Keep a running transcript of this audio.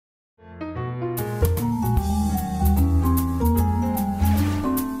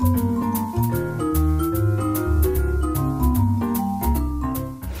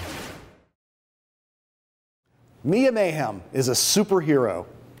Mia Mayhem is a superhero.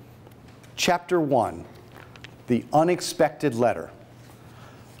 Chapter 1, The Unexpected Letter.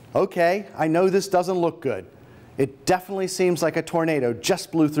 Okay, I know this doesn't look good. It definitely seems like a tornado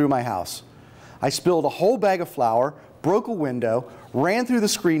just blew through my house. I spilled a whole bag of flour, broke a window, ran through the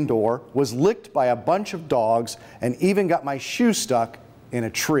screen door, was licked by a bunch of dogs, and even got my shoe stuck in a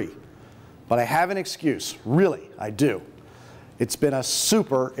tree. But I have an excuse, really, I do. It's been a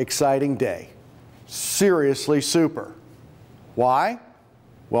super exciting day. Seriously super. Why?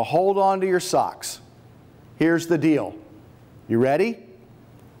 Well, hold on to your socks. Here's the deal. You ready?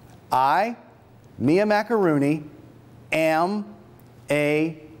 I, Mia Macaroni, am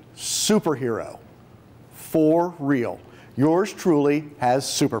a superhero. For real. Yours truly has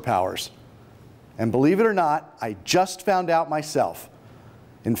superpowers. And believe it or not, I just found out myself.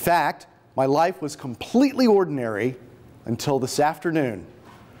 In fact, my life was completely ordinary until this afternoon.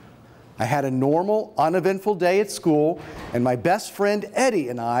 I had a normal, uneventful day at school, and my best friend Eddie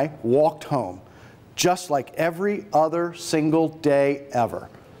and I walked home, just like every other single day ever.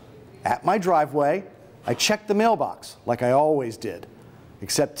 At my driveway, I checked the mailbox like I always did.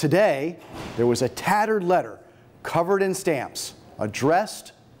 Except today, there was a tattered letter covered in stamps,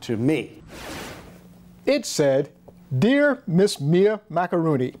 addressed to me. It said, "Dear Miss Mia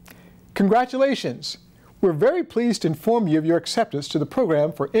Macaroni, congratulations. We're very pleased to inform you of your acceptance to the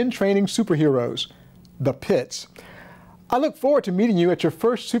program for in-training superheroes, the Pits. I look forward to meeting you at your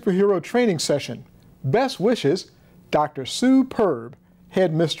first superhero training session. Best wishes, Dr. Superb,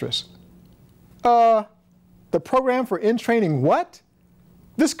 Headmistress." The program for in-training what?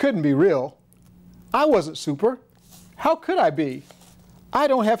 This couldn't be real. I wasn't super. How could I be? I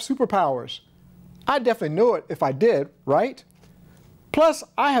don't have superpowers. I'd definitely know it if I did, right? Plus,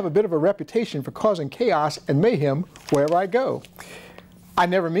 I have a bit of a reputation for causing chaos and mayhem wherever I go. I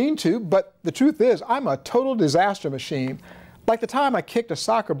never mean to, but the truth is I'm a total disaster machine, like the time I kicked a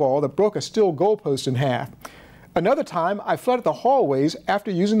soccer ball that broke a steel goalpost in half. Another time, I flooded the hallways after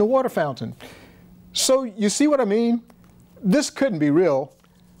using the water fountain. So, you see what I mean? This couldn't be real.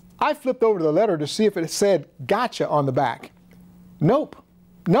 I flipped over the letter to see if it said "Gotcha" on the back. Nope,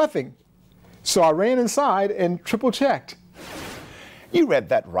 nothing. So I ran inside and triple-checked. You read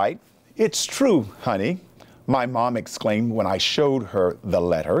that right. It's true, honey, my mom exclaimed when I showed her the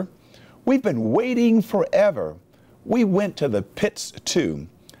letter. We've been waiting forever. We went to the Pits, too.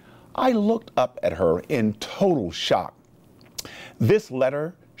 I looked up at her in total shock. This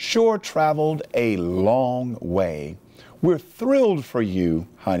letter sure traveled a long way. We're thrilled for you,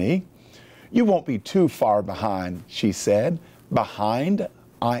 honey. You won't be too far behind, she said. Behind?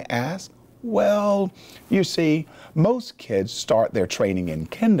 I asked. Well, you see, most kids start their training in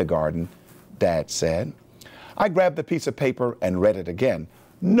kindergarten, Dad said. I grabbed the piece of paper and read it again.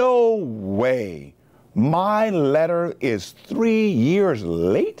 No way. My letter is 3 years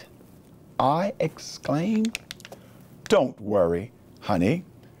late? I exclaimed. Don't worry, honey.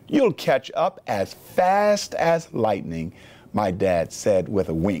 You'll catch up as fast as lightning, my dad said with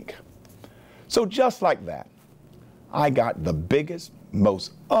a wink. So just like that, I got the biggest,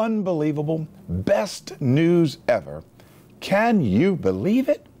 most unbelievable, best news ever. Can you believe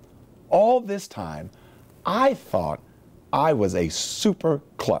it? All this time, I thought I was a super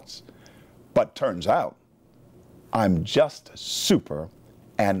klutz. But turns out, I'm just super,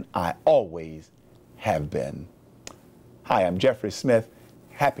 and I always have been. Hi, I'm Jeffrey Smith.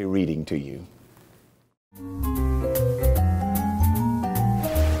 Happy reading to you.